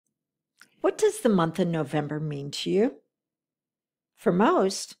What does the month of November mean to you? For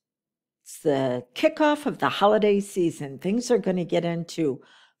most, it's the kickoff of the holiday season. Things are going to get into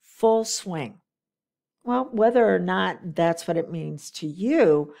full swing. Well, whether or not that's what it means to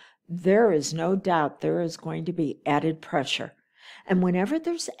you, there is no doubt there is going to be added pressure. And whenever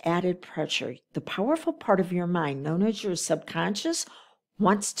there's added pressure, the powerful part of your mind, known as your subconscious,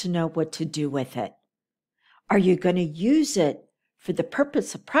 wants to know what to do with it. Are you going to use it for the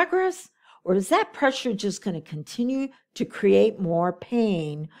purpose of progress? Or is that pressure just going to continue to create more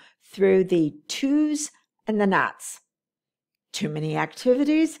pain through the twos and the knots? Too many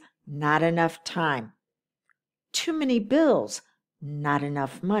activities, not enough time. Too many bills, not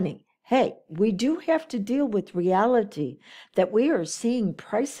enough money. Hey, we do have to deal with reality that we are seeing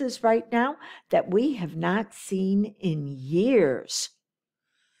prices right now that we have not seen in years.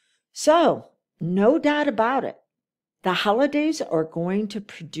 So, no doubt about it, the holidays are going to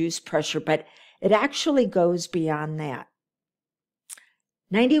produce pressure, but it actually goes beyond that.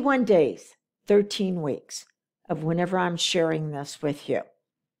 91 days, 13 weeks of whenever I'm sharing this with you.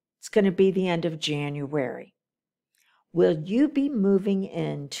 It's going to be the end of January. Will you be moving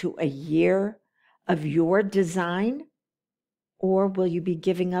into a year of your design, or will you be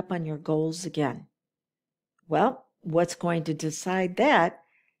giving up on your goals again? Well, what's going to decide that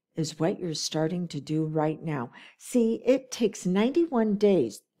is what you're starting to do right now. See, it takes 91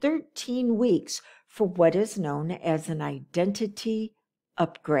 days, 13 weeks for what is known as an identity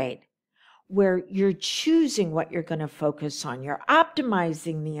upgrade, where you're choosing what you're going to focus on. You're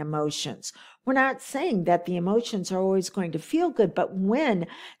optimizing the emotions. We're not saying that the emotions are always going to feel good, but when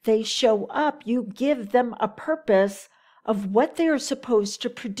they show up, you give them a purpose of what they are supposed to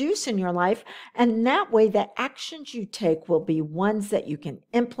produce in your life. And that way, the actions you take will be ones that you can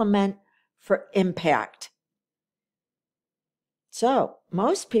implement for impact. So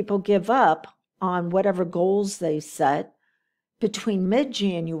most people give up on whatever goals they set between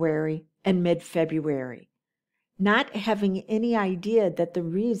mid-January and mid-February, not having any idea that the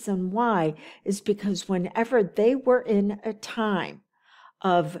reason why is because whenever they were in a time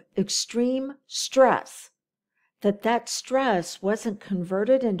of extreme stress, that stress wasn't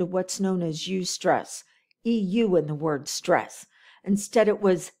converted into what's known as eustress, EU in the word stress. Instead, it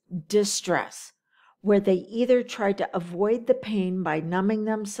was distress, where they either tried to avoid the pain by numbing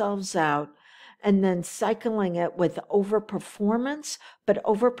themselves out and then cycling it with overperformance, but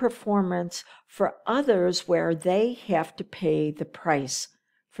overperformance for others where they have to pay the price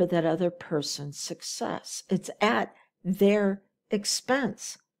for that other person's success. It's at their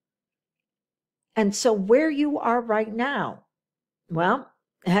expense. And so where you are right now, well,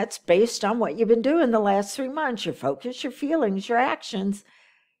 that's based on what you've been doing the last 3 months, your focus, your feelings, your actions.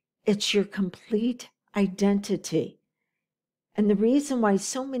 It's your complete identity. And the reason why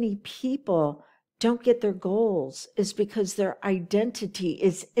so many people don't get their goals is because their identity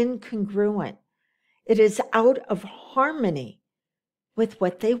is incongruent. It is out of harmony with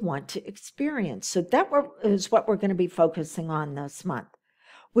what they want to experience. So that is what we're going to be focusing on this month.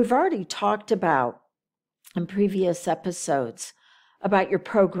 We've already talked about in previous episodes about your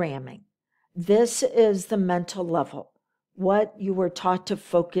programming. This is the mental level, what you were taught to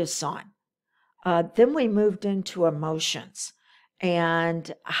focus on. Then we moved into emotions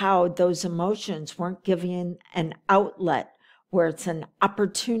and how those emotions weren't giving an outlet where it's an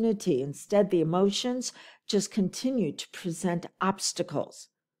opportunity. Instead, the emotions just continue to present obstacles.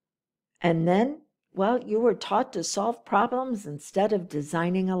 And then, well, you were taught to solve problems instead of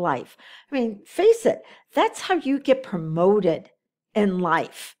designing a life. I mean, face it, that's how you get promoted in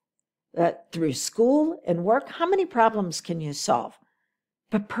life. Through school and work, how many problems can you solve?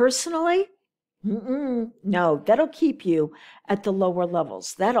 But personally, no, that'll keep you at the lower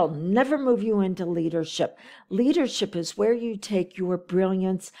levels. That'll never move you into leadership. Leadership is where you take your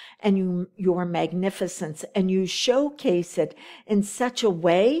brilliance and your magnificence and you showcase it in such a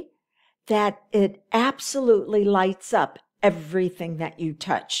way that it absolutely lights up everything that you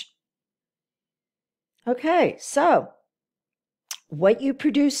touch. Okay, so what you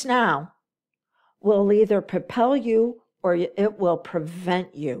produce now will either propel you or it will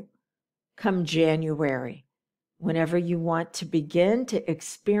prevent you come January, whenever you want to begin to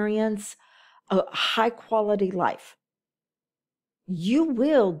experience a high quality life. You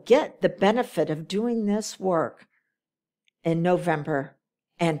will get the benefit of doing this work in November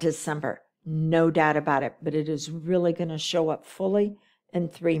and December, no doubt about it, but it is really going to show up fully in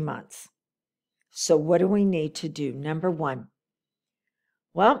 3 months. So what do we need to do? Number one,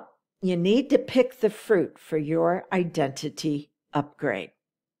 well, you need to pick the fruit for your identity upgrade.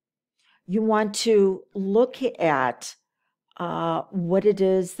 You want to look at what it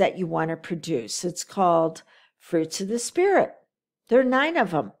is that you want to produce. It's called Fruits of the Spirit. There are 9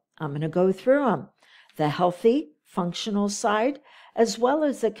 of them. I'm going to go through them. The healthy, functional side, as well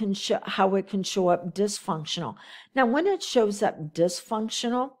as how it can show up dysfunctional. Now, when it shows up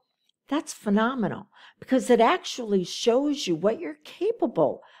dysfunctional, that's phenomenal because it actually shows you what you're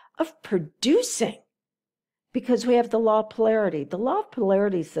capable of producing. Because we have the law of polarity. The law of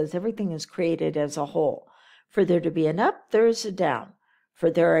polarity says everything is created as a whole. For there to be an up, there is a down. For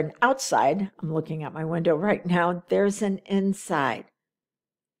there an outside, I'm looking at my window right now, there's an inside.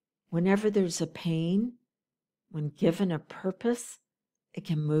 Whenever there's a pain, when given a purpose, it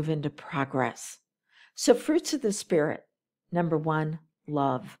can move into progress. So fruits of the Spirit, number 1,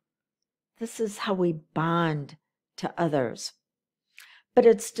 love. This is how we bond to others. But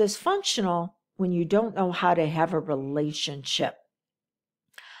it's dysfunctional when you don't know how to have a relationship.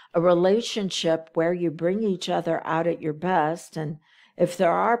 A relationship where you bring each other out at your best, and if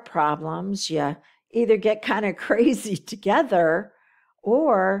there are problems, you either get kind of crazy together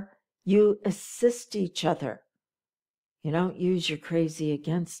or you assist each other. You don't use your crazy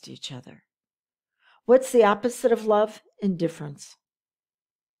against each other. What's the opposite of love? Indifference.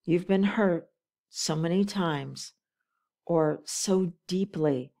 You've been hurt so many times or so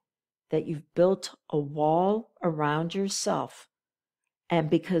deeply that you've built a wall around yourself. And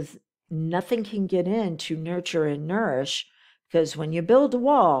because nothing can get in to nurture and nourish, because when you build a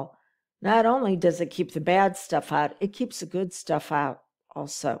wall, not only does it keep the bad stuff out, it keeps the good stuff out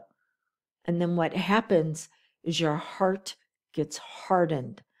also. And then what happens is your heart gets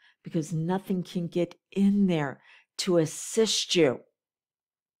hardened because nothing can get in there to assist you.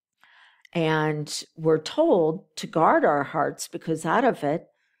 And we're told to guard our hearts because out of it,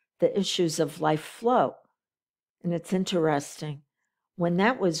 the issues of life flow. And it's interesting. When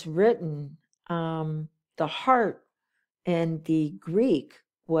that was written, the heart in the Greek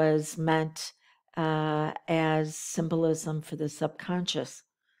was meant as symbolism for the subconscious.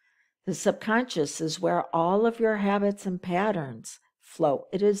 The subconscious is where all of your habits and patterns flow.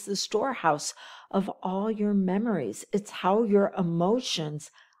 It is the storehouse of all your memories. It's how your emotions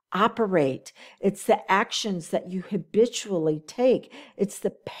operate. It's the actions that you habitually take. It's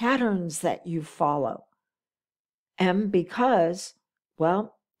the patterns that you follow. And because,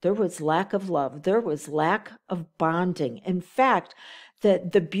 well, there was lack of love, there was lack of bonding. In fact,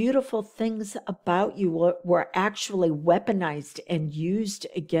 the beautiful things about you were actually weaponized and used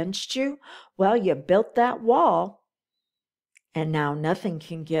against you. Well, you built that wall, and now nothing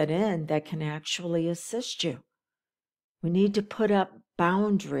can get in that can actually assist you. We need to put up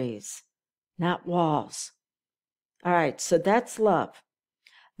boundaries, not walls. All right, so that's love.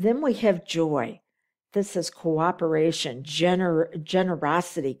 Then we have joy. This is cooperation,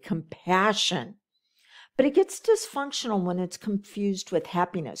 generosity, compassion. But it gets dysfunctional when it's confused with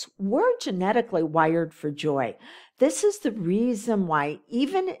happiness. We're genetically wired for joy. This is the reason why,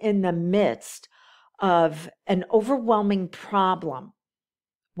 even in the midst of an overwhelming problem,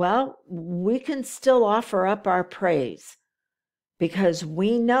 well, we can still offer up our praise because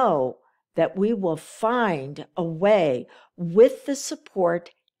we know that we will find a way with the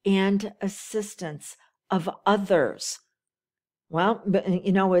support and assistance of others. Well,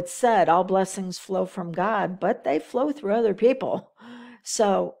 it's said all blessings flow from God, but they flow through other people.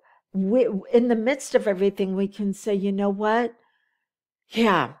 So in the midst of everything, we can say, you know what?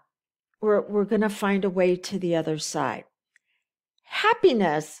 Yeah, we're going to find a way to the other side.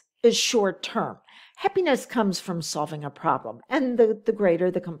 Happiness is short term. Happiness comes from solving a problem. And the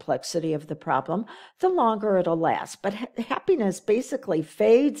greater the complexity of the problem, the longer it'll last. But happiness basically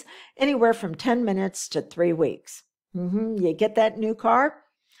fades anywhere from 10 minutes to 3 weeks. You get that new car,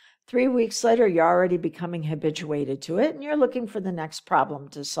 3 weeks later, you're already becoming habituated to it and you're looking for the next problem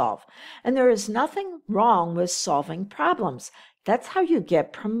to solve. And there is nothing wrong with solving problems. That's how you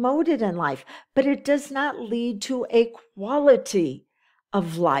get promoted in life, but it does not lead to a quality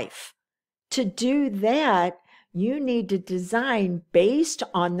of life. To do that, you need to design based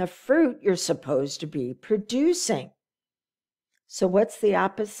on the fruit you're supposed to be producing. So what's the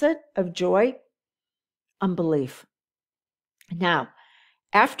opposite of joy? Unbelief. Now,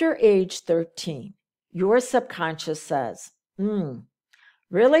 after age 13, your subconscious says,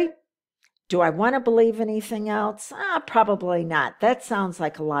 really? Do I want to believe anything else? Probably not. That sounds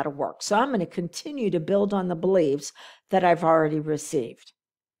like a lot of work. So I'm going to continue to build on the beliefs that I've already received.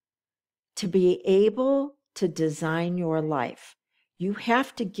 To be able to design your life, you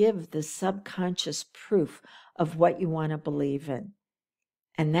have to give the subconscious proof of what you want to believe in.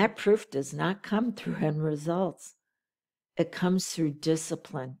 And that proof does not come through end results. It comes through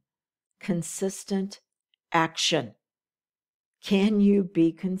discipline, consistent action. Can you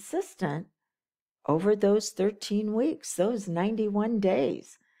be consistent over those 13 weeks, those 91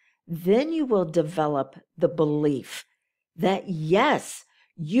 days? Then you will develop the belief that, yes,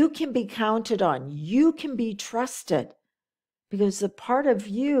 you can be counted on, you can be trusted, because the part of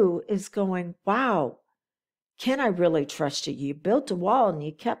you is going, wow, can I really trust you? You built a wall and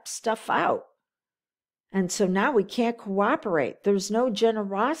you kept stuff out. And so now we can't cooperate. There's no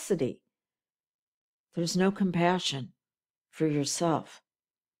generosity. There's no compassion for yourself.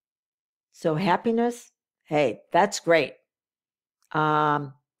 So happiness, hey, that's great. I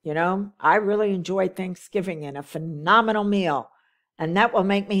really enjoy Thanksgiving and a phenomenal meal, and that will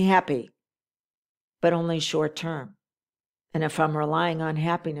make me happy, but only short term. And if I'm relying on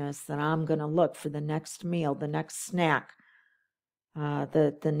happiness, then I'm going to look for the next meal, the next snack,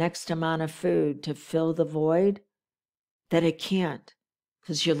 the next amount of food to fill the void that it can't,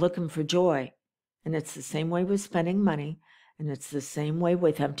 because you're looking for joy. And it's the same way with spending money, and it's the same way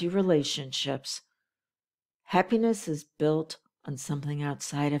with empty relationships. Happiness is built on something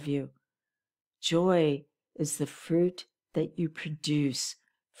outside of you. Joy is the fruit that you produce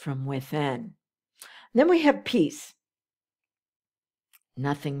from within. Then we have peace.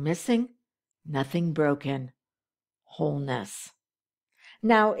 Nothing missing, nothing broken, wholeness.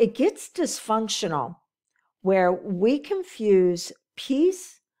 Now, it gets dysfunctional where we confuse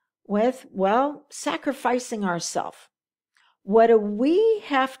peace with, sacrificing ourselves. What do we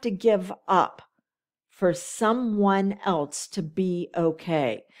have to give up for someone else to be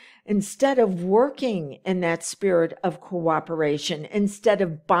okay? Instead of working in that spirit of cooperation, instead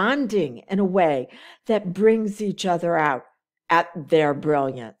of bonding in a way that brings each other out at their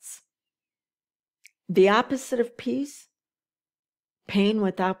brilliance. The opposite of peace, pain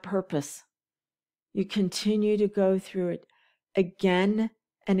without purpose. You continue to go through it again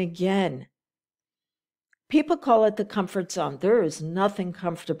and again. People call it the comfort zone. There is nothing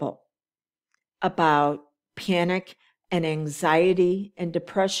comfortable about panic and anxiety and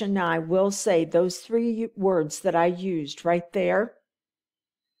depression. Now, I will say those three words that I used right there.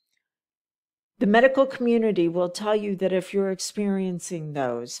 The medical community will tell you that if you're experiencing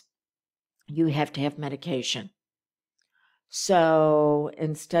those, you have to have medication. So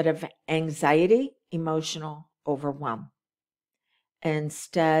instead of anxiety, emotional overwhelm.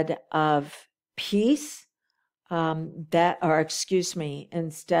 Instead of peace, instead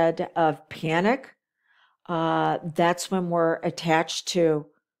of panic, that's when we're attached to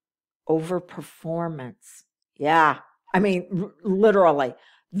overperformance. Yeah, I mean, literally,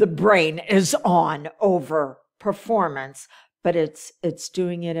 the brain is on overperformance, but it's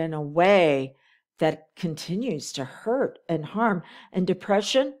doing it in a way that continues to hurt and harm. And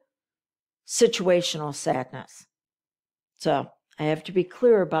depression, situational sadness. So I have to be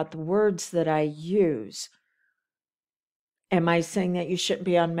clear about the words that I use. Am I saying that you shouldn't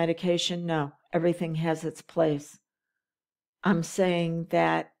be on medication? No, everything has its place. I'm saying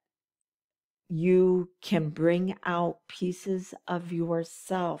that you can bring out pieces of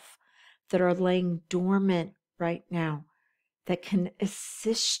yourself that are laying dormant right now that can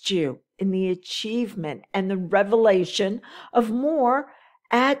assist you in the achievement and the revelation of more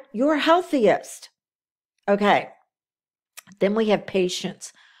at your healthiest. Okay, then we have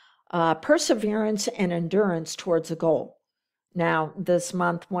patience, perseverance and endurance towards a goal. Now, this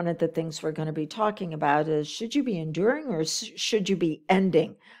month, one of the things we're going to be talking about is, should you be enduring or should you be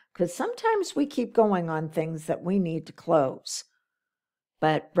ending? Because sometimes we keep going on things that we need to close.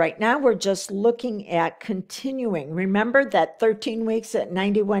 But right now, we're just looking at continuing. Remember that 13 weeks at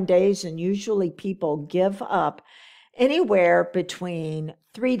 91 days, and usually people give up anywhere between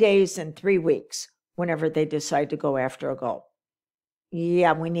 3 days and 3 weeks whenever they decide to go after a goal.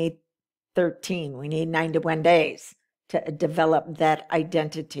 Yeah, we need 13. We need 91 days to develop that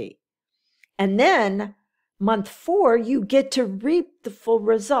identity. And then month 4, you get to reap the full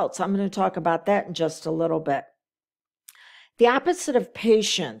results. I'm going to talk about that in just a little bit. The opposite of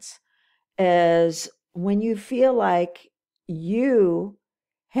patience is when you feel like you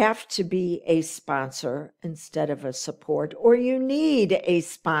have to be a sponsor instead of a support, or you need a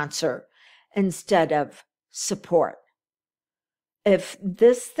sponsor instead of support. If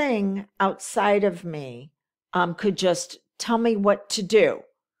this thing outside of me could just tell me what to do,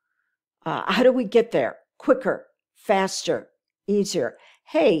 how do we get there? Quicker, faster, easier.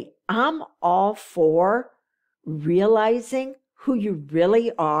 Hey, I'm all for realizing who you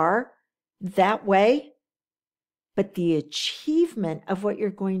really are that way, but the achievement of what you're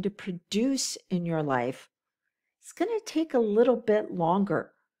going to produce in your life is going to take a little bit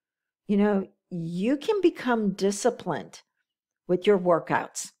longer. You know, you can become disciplined with your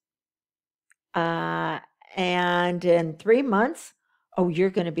workouts. And in 3 months, oh, you're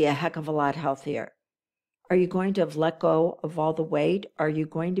going to be a heck of a lot healthier. Are you going to have let go of all the weight? Are you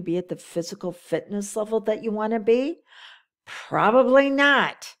going to be at the physical fitness level that you want to be? Probably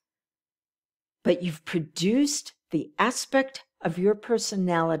not. But you've produced the aspect of your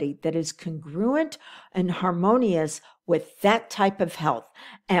personality that is congruent and harmonious with that type of health.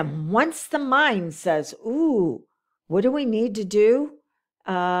 And once the mind says, ooh, what do we need to do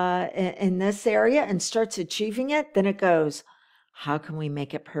in this area, and starts achieving it, then it goes, how can we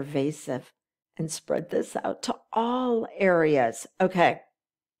make it pervasive and spread this out to all areas? Okay.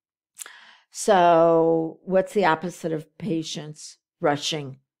 So what's the opposite of patience?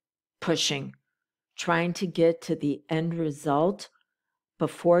 Rushing, pushing, trying to get to the end result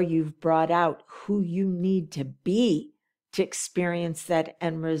before you've brought out who you need to be to experience that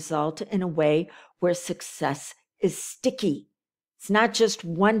end result in a way where success is sticky. It's not just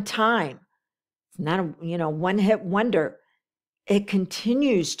one time. It's not a, one-hit wonder. It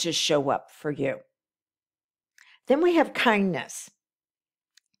continues to show up for you. Then we have kindness.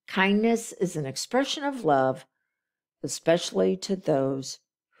 Kindness is an expression of love, especially to those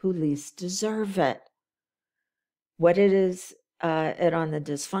who least deserve it. What it is, on the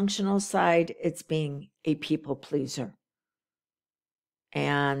dysfunctional side, it's being a people pleaser.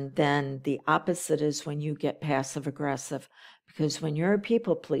 And then the opposite is when you get passive aggressive, because when you're a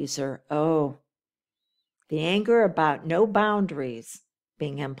people pleaser, oh, the anger about no boundaries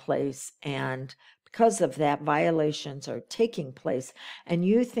being in place, and because of that, violations are taking place. And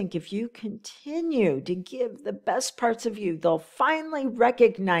you think if you continue to give the best parts of you, they'll finally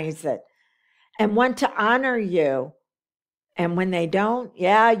recognize it and want to honor you. And when they don't,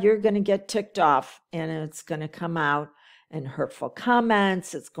 yeah, you're going to get ticked off, and it's going to come out in hurtful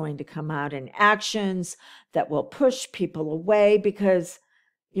comments. It's going to come out in actions that will push people away because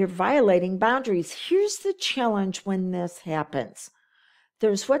you're violating boundaries. Here's the challenge when this happens.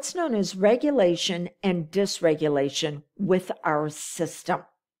 There's what's known as regulation and dysregulation with our system.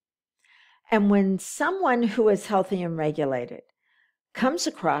 And when someone who is healthy and regulated comes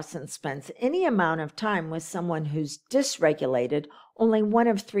across and spends any amount of time with someone who's dysregulated, only one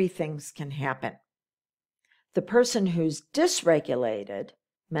of three things can happen. The person who's dysregulated,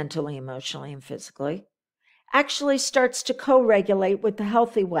 mentally, emotionally, and physically, actually starts to co-regulate with the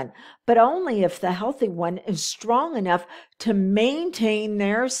healthy one, but only if the healthy one is strong enough to maintain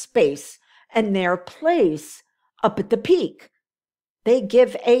their space and their place up at the peak. They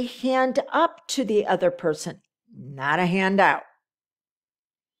give a hand up to the other person, not a hand out.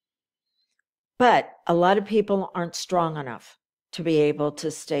 But a lot of people aren't strong enough to be able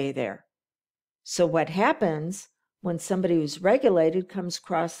to stay there. So what happens when somebody who's regulated comes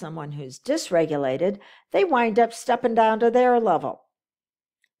across someone who's dysregulated, they wind up stepping down to their level.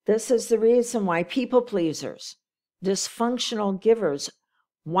 This is the reason why people pleasers, dysfunctional givers,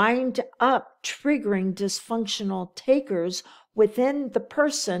 wind up triggering dysfunctional takers within the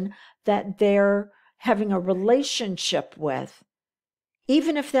person that they're having a relationship with,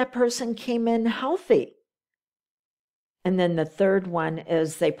 even if that person came in healthy. And then the third one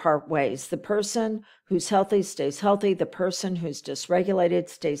is they part ways. The person who's healthy stays healthy. The person who's dysregulated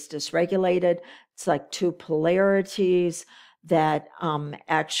stays dysregulated. It's like two polarities that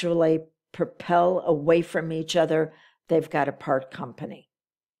actually propel away from each other. They've got to part company.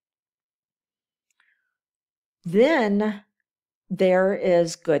 Then there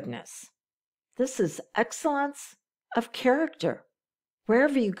is goodness. This is excellence of character.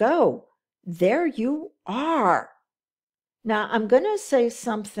 Wherever you go, there you are. Now, I'm going to say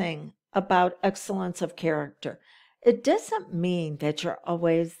something about excellence of character. It doesn't mean that you're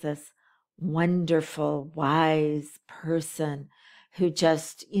always this wonderful, wise person who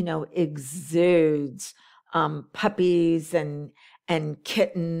just, exudes puppies and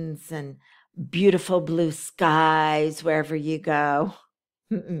kittens and beautiful blue skies wherever you go.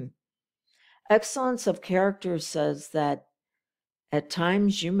 Excellence of character says that at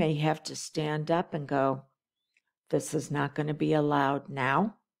times you may have to stand up and go, this is not going to be allowed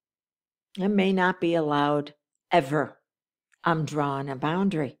now. It may not be allowed ever. I'm drawing a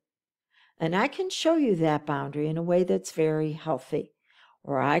boundary. And I can show you that boundary in a way that's very healthy.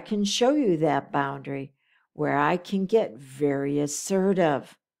 Or I can show you that boundary where I can get very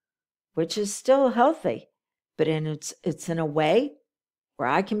assertive, which is still healthy, but it's in a way where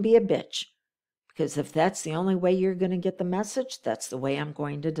I can be a bitch. Because if that's the only way you're going to get the message, that's the way I'm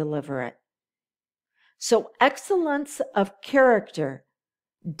going to deliver it. So excellence of character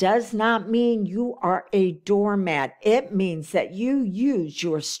does not mean you are a doormat. It means that you use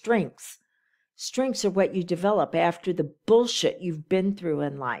your strengths. Strengths are what you develop after the bullshit you've been through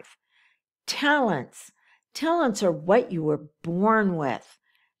in life. Talents. Talents are what you were born with,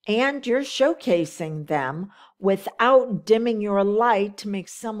 and you're showcasing them without dimming your light to make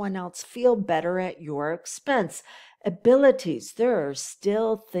someone else feel better at your expense. Abilities, there are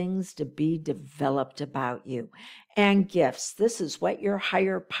still things to be developed about you. And gifts, this is what your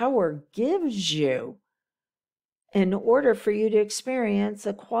higher power gives you in order for you to experience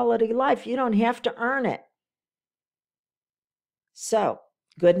a quality life. You don't have to earn it. So,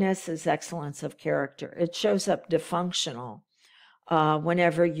 goodness is excellence of character. It shows up dysfunctional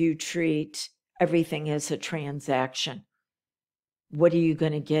whenever you treat everything as a transaction. What are you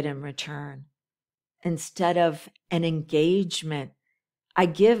going to get in return? Instead of an engagement, I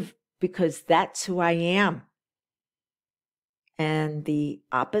give because that's who I am. And the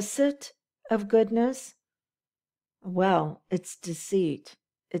opposite of goodness, well, it's deceit,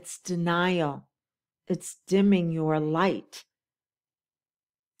 it's denial, it's dimming your light.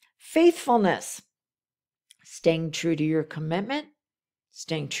 Faithfulness, staying true to your commitment,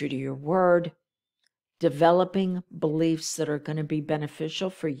 staying true to your word, developing beliefs that are going to be beneficial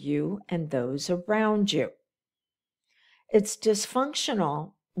for you and those around you. It's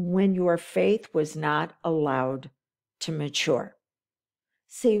dysfunctional when your faith was not allowed to mature.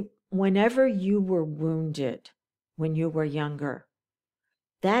 See, whenever you were wounded when you were younger,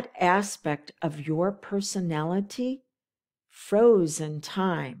 that aspect of your personality froze in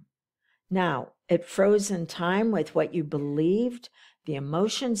time. Now, it froze in time with what you believed, the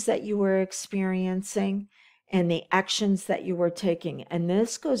emotions that you were experiencing, and the actions that you were taking. And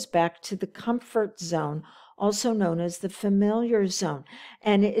this goes back to the comfort zone, also known as the familiar zone.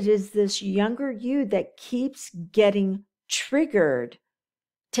 And it is this younger you that keeps getting triggered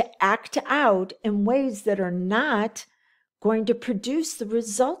to act out in ways that are not going to produce the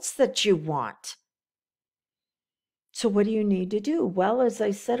results that you want. So what do you need to do? Well, as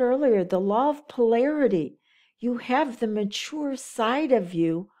I said earlier, the law of polarity, you have the mature side of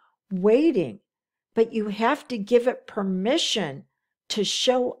you waiting, but you have to give it permission to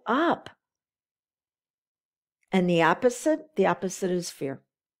show up. And the opposite is fear.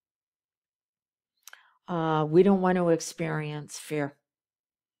 We don't want to experience fear.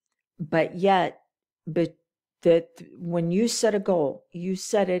 But that when you set a goal, you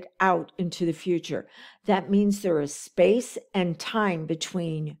set it out into the future. That means there is space and time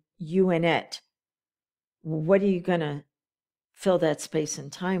between you and it. What are you going to fill that space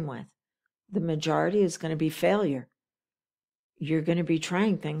and time with? The majority is going to be failure. You're going to be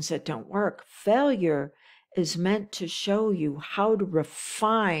trying things that don't work. Failure is meant to show you how to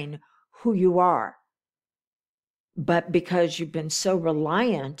refine who you are. But because you've been so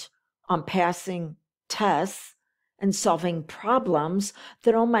reliant on passing tests and solving problems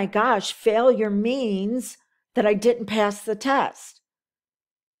that, oh my gosh, failure means that I didn't pass the test.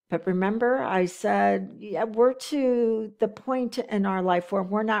 But remember, I said, yeah, we're to the point in our life where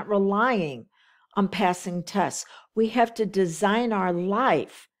we're not relying on passing tests. We have to design our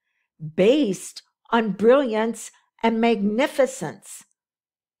life based on brilliance and magnificence.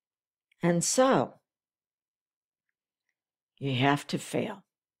 And so you have to fail.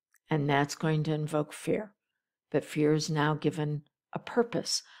 And that's going to invoke fear. But fear is now given a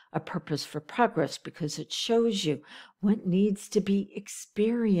purpose for progress, because it shows you what needs to be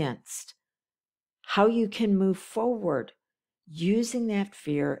experienced, how you can move forward using that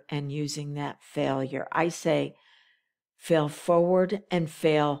fear and using that failure. I say, fail forward and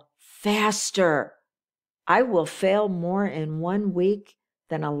fail faster. I will fail more in 1 week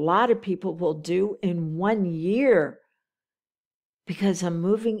than a lot of people will do in 1 year, because I'm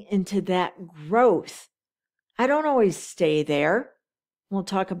moving into that growth. I don't always stay there. We'll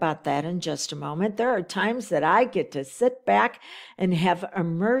talk about that in just a moment. There are times that I get to sit back and have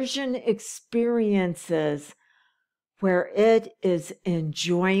immersion experiences where it is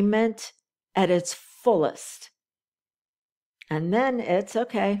enjoyment at its fullest. And then it's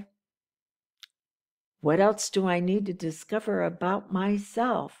okay. What else do I need to discover about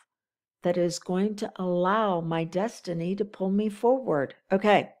myself that is going to allow my destiny to pull me forward?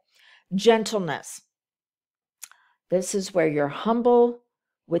 Okay, gentleness. This is where you're humble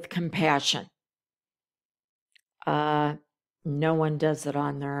with compassion. No one does it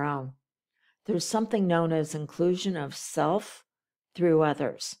on their own. There's something known as inclusion of self through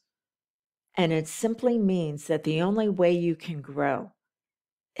others. And it simply means that the only way you can grow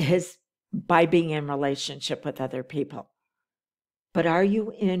is by being in relationship with other people. But are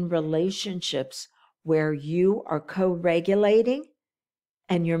you in relationships where you are co-regulating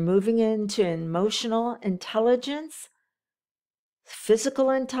and you're moving into emotional intelligence, physical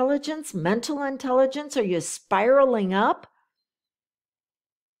intelligence, mental intelligence? Are you spiraling up?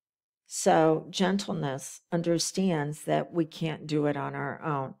 So gentleness understands that we can't do it on our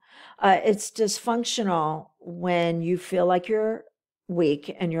own. It's dysfunctional when you feel like you're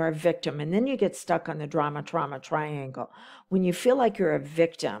weak and you're a victim, and then you get stuck on the drama, trauma triangle. When you feel like you're a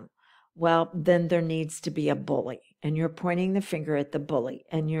victim, well, then there needs to be a bully, and you're pointing the finger at the bully,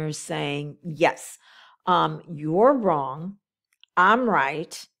 and you're saying, yes, you're wrong, I'm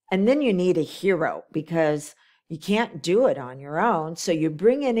right. And then you need a hero because you can't do it on your own. So you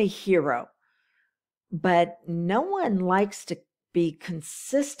bring in a hero. But no one likes to be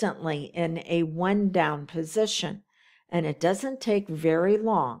consistently in a one down position. And it doesn't take very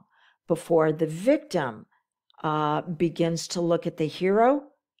long before the victim begins to look at the hero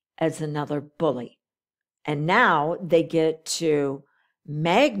as another bully. And now they get to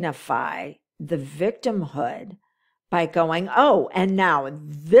magnify the victimhood by going, oh, and now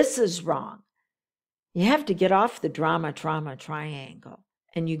this is wrong. You have to get off the drama, trauma triangle,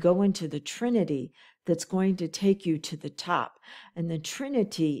 and you go into the Trinity that's going to take you to the top. And the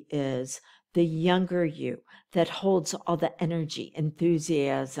Trinity is the younger you that holds all the energy,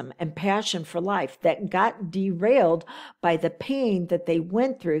 enthusiasm, and passion for life that got derailed by the pain that they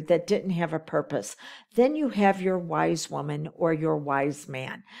went through that didn't have a purpose. Then you have your wise woman or your wise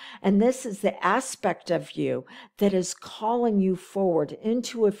man. And this is the aspect of you that is calling you forward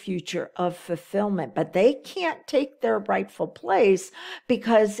into a future of fulfillment. But they can't take their rightful place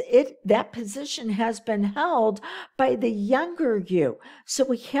because that position has been held by the younger you. So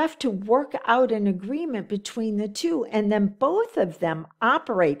we have to work out an agreement between the two, and then both of them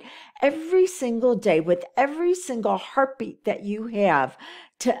operate every single day with every single heartbeat that you have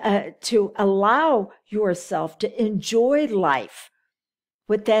to allow yourself to enjoy life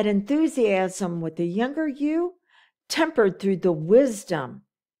with that enthusiasm with the younger you, tempered through the wisdom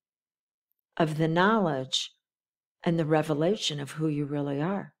of the knowledge and the revelation of who you really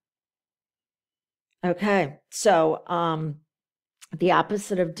are. Okay, so the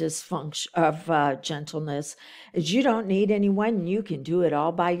opposite of dysfunction, of gentleness, is you don't need anyone. You can do it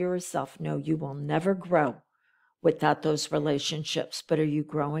all by yourself. No, you will never grow without those relationships. But are you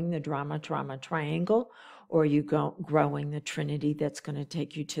growing the drama, trauma triangle, or are you growing the Trinity that's going to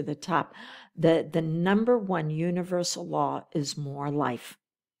take you to the top? The number one universal law is more life.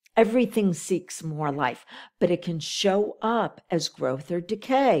 Everything seeks more life, but it can show up as growth or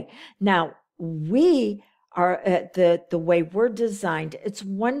decay. Now, we are the way we're designed. It's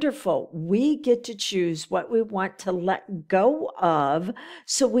wonderful. We get to choose what we want to let go of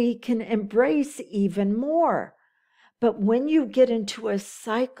so we can embrace even more. But when you get into a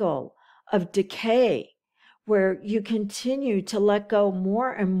cycle of decay where you continue to let go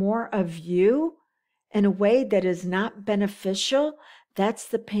more and more of you in a way that is not beneficial, that's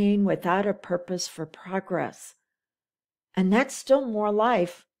the pain without a purpose for progress. And that's still more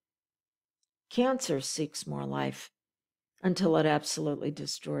life. Cancer seeks more life until it absolutely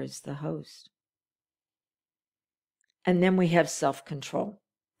destroys the host. And then we have self-control,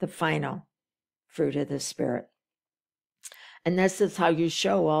 the final fruit of the Spirit. And this is how you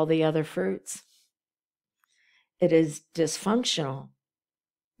show all the other fruits. It is dysfunctional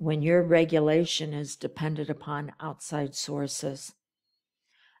when your regulation is dependent upon outside sources.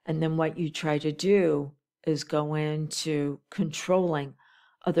 And then what you try to do is go into controlling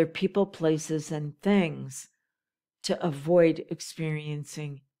other people, places, and things to avoid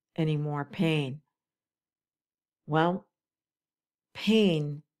experiencing any more pain. Well,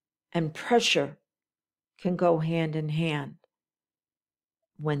 pain and pressure can go hand in hand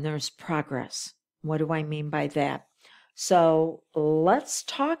when there's progress. What do I mean by that? So let's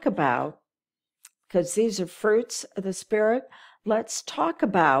talk about, because these are fruits of the Spirit, let's talk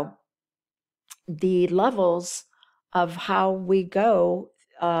about the levels of how we go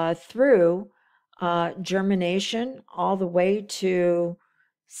through germination all the way to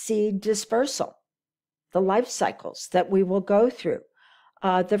seed dispersal, the life cycles that we will go through.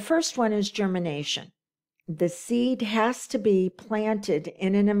 The first one is germination. The seed has to be planted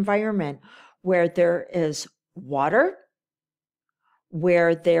in an environment where there is water,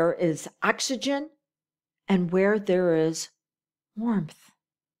 where there is oxygen, and where there is warmth.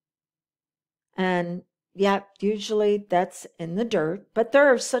 And yeah, usually that's in the dirt, but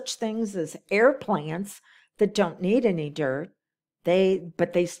there are such things as air plants that don't need any dirt.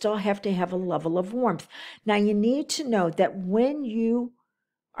 But they still have to have a level of warmth. Now you need to know that when you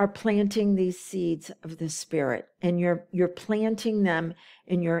are planting these seeds of the Spirit and you're planting them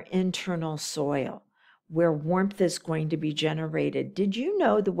in your internal soil where warmth is going to be generated. Did you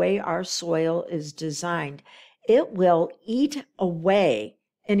know the way our soil is designed? It will eat away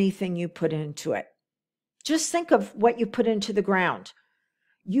anything you put into it. Just think of what you put into the ground.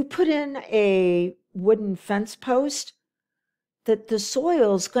 You put in a wooden fence post, that the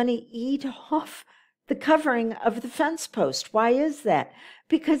soil's going to eat off the covering of the fence post. Why is that?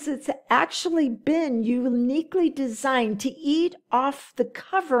 Because it's actually been uniquely designed to eat off the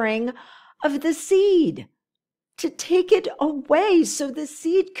covering of the seed, to take it away so the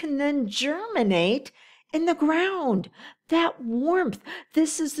seed can then germinate in the ground. That warmth.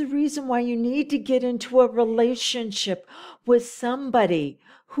 This is the reason why you need to get into a relationship with somebody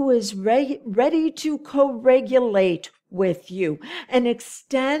who is ready to co-regulate with you and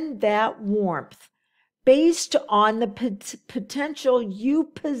extend that warmth based on the potential you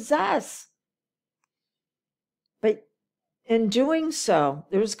possess. But in doing so,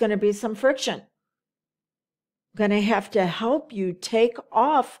 there's going to be some friction. I'm going to have to help you take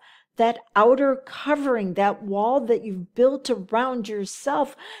off that outer covering, that wall that you've built around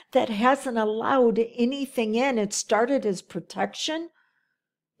yourself that hasn't allowed anything in. It started as protection,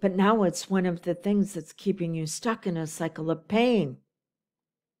 but now it's one of the things that's keeping you stuck in a cycle of pain.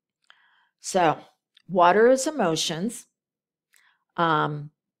 So, water is emotions. Then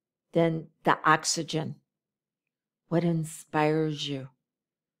the oxygen. What inspires you?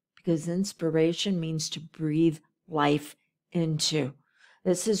 Because inspiration means to breathe life into.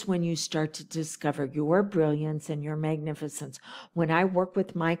 This is when you start to discover your brilliance and your magnificence. When I work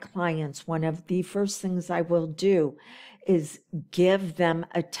with my clients, one of the first things I will do is give them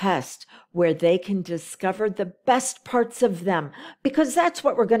a test where they can discover the best parts of them, because that's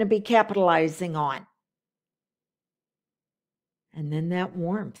what we're going to be capitalizing on. And then that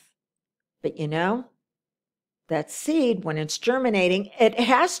warmth. But that seed, when it's germinating, it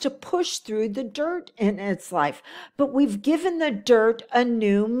has to push through the dirt in its life. But we've given the dirt a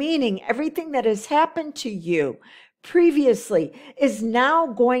new meaning. Everything that has happened to you previously is now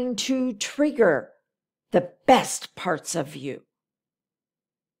going to trigger the best parts of you.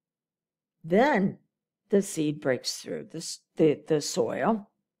 Then the seed breaks through the soil.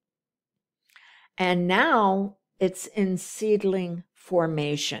 And now it's in seedling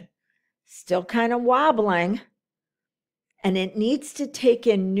formation. Still kind of wobbling. And it needs to take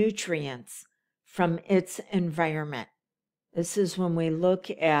in nutrients from its environment. This is when we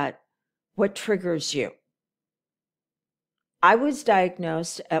look at what triggers you. I was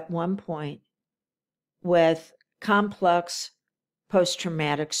diagnosed at one point with complex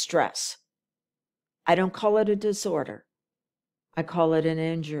post-traumatic stress. I don't call it a disorder. I call it an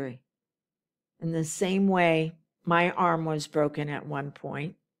injury. In the same way, my arm was broken at one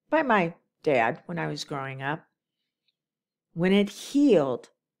point by my dad when I was growing up. When it healed,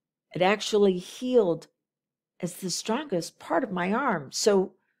 it actually healed as the strongest part of my arm.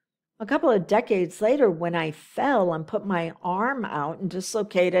 So a couple of decades later, when I fell and put my arm out and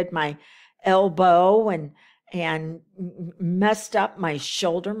dislocated my elbow and messed up my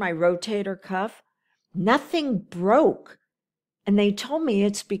shoulder, my rotator cuff, nothing broke. And they told me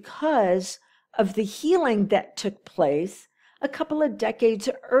it's because of the healing that took place a couple of decades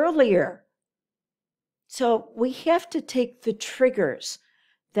earlier. So we have to take the triggers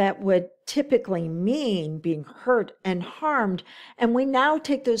that would typically mean being hurt and harmed, and we now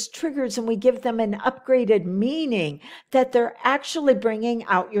take those triggers and we give them an upgraded meaning that they're actually bringing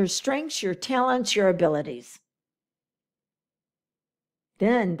out your strengths, your talents, your abilities.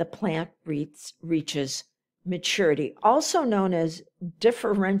 Then the plant reaches maturity, also known as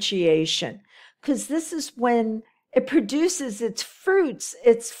differentiation, because this is when it produces its fruits,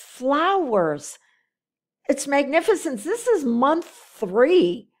 its flowers, its magnificence. This is month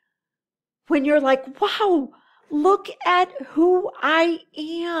 3, when you're like, wow, look at who I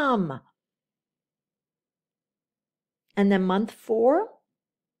am. And then month 4,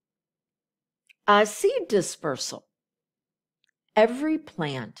 seed dispersal. Every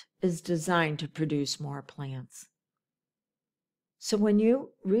plant is designed to produce more plants. So when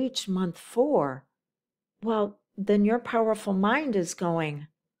you reach month 4, well, then your powerful mind is going,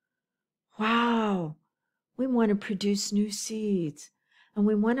 wow, we want to produce new seeds and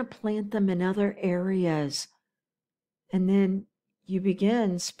we want to plant them in other areas. And then you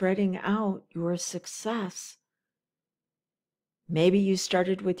begin spreading out your success. Maybe you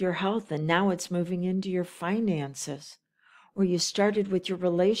started with your health and now it's moving into your finances. Or you started with your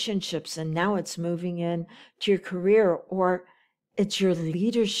relationships and now it's moving in to your career, or it's your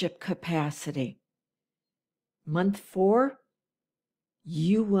leadership capacity. Month 4,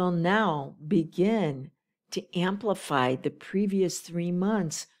 you will now begin to amplify the previous 3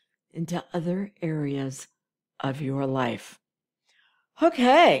 months into other areas of your life.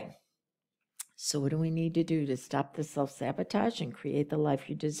 Okay, so what do we need to do to stop the self-sabotage and create the life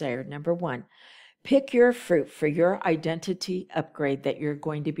you desire? Number 1, Pick your fruit for your identity upgrade that you're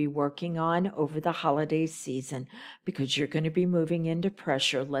going to be working on over the holiday season because you're going to be moving into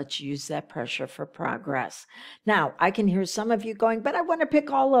pressure. Let's use that pressure for progress. Now, I can hear some of you going, but I want to pick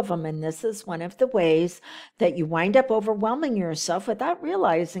all of them. And this is one of the ways that you wind up overwhelming yourself without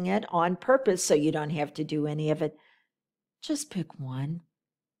realizing it on purpose so you don't have to do any of it. Just pick one.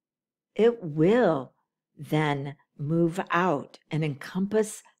 It will then move out and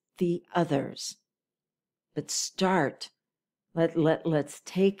encompass the others. But let's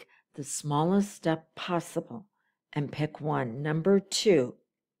take the smallest step possible and pick one. Number 2,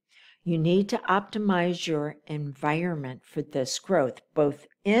 you need to optimize your environment for this growth, both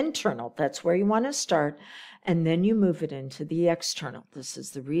internal, that's where you want to start, and then you move it into the external. This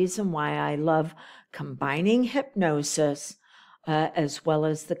is the reason why I love combining hypnosis as well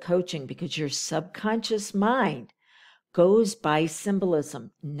as the coaching, because your subconscious mind goes by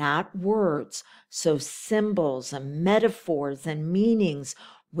symbolism, not words. So symbols and metaphors and meanings,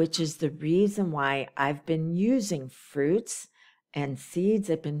 which is the reason why I've been using fruits and seeds.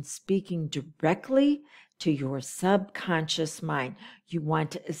 I've been speaking directly to your subconscious mind. You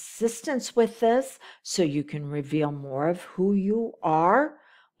want assistance with this so you can reveal more of who you are?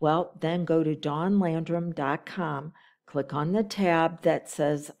 Well, then go to dawnlandrum.com. Click on the tab that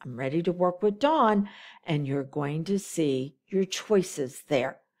says, I'm ready to work with Dawn, and you're going to see your choices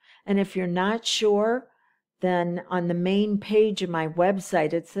there. And if you're not sure, then on the main page of my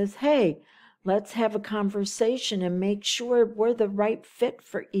website, it says, hey, let's have a conversation and make sure we're the right fit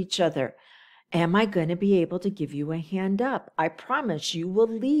for each other. Am I going to be able to give you a hand up? I promise you will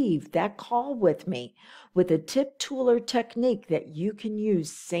leave that call with me with a tip, tool, or technique that you can use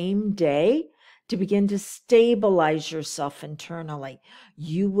same day to begin to stabilize yourself internally.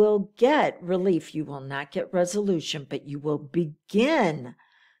 You will get relief. You will not get resolution, but you will begin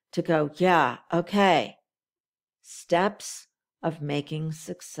to go, yeah, okay. Steps of making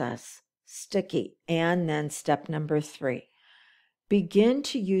success sticky. And then step number 3, begin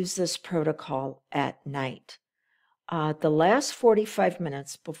to use this protocol at night. The last 45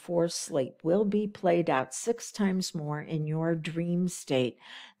 minutes before sleep will be played out 6 times more in your dream state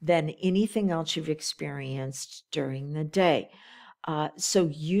than anything else you've experienced during the day. So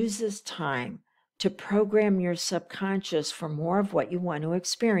use this time to program your subconscious for more of what you want to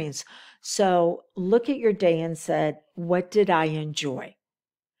experience. So look at your day and said, what did I enjoy?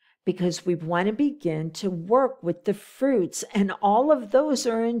 Because we want to begin to work with the fruits, and all of those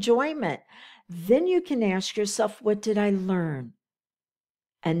are enjoyment. Then you can ask yourself, what did I learn?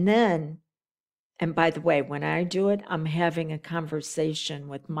 And then, and by the way, when I do it, I'm having a conversation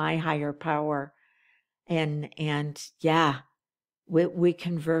with my higher power. And yeah, we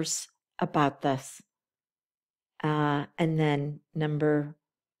converse about this. And then number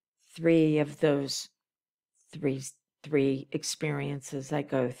 3 of those three experiences I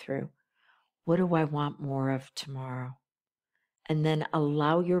go through. What do I want more of tomorrow? And then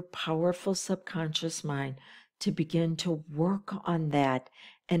allow your powerful subconscious mind to begin to work on that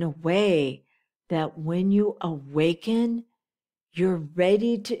in a way that when you awaken, you're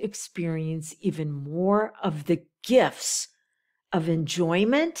ready to experience even more of the gifts of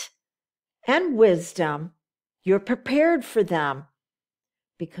enjoyment and wisdom. You're prepared for them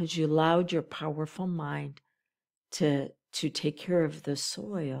because you allowed your powerful mind to take care of the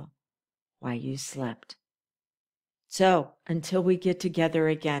soil while you slept. So until we get together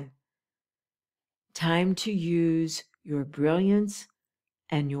again, time to use your brilliance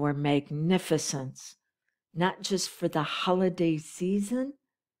and your magnificence, not just for the holiday season,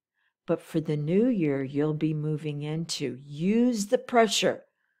 but for the new year you'll be moving into. Use the pressure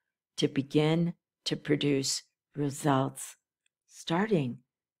to begin to produce results starting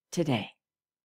today.